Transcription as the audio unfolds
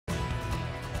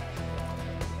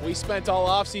We spent all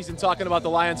offseason talking about the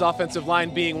Lions' offensive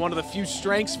line being one of the few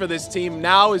strengths for this team.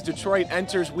 Now, as Detroit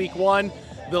enters week one,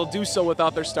 they'll do so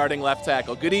without their starting left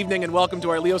tackle. Good evening and welcome to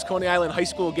our Leo's Coney Island High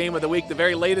School Game of the Week. The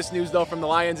very latest news, though, from the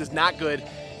Lions is not good.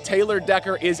 Taylor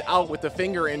Decker is out with the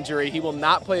finger injury. He will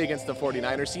not play against the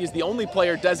 49ers. He is the only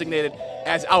player designated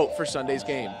as out for Sunday's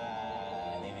game.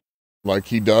 Like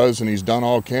he does, and he's done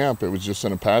all camp. It was just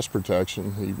in a pass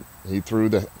protection. He threw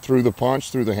the punch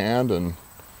through the hand, and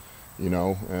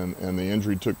and the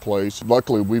injury took place.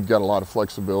 Luckily, we've got a lot of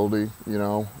flexibility,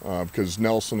 because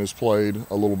Nelson has played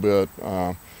a little bit.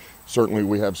 Certainly,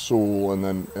 we have Sewell, and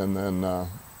then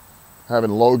having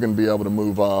Logan be able to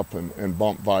move up and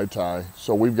bump Vitae.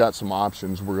 So we've got some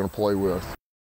options we're going to play with.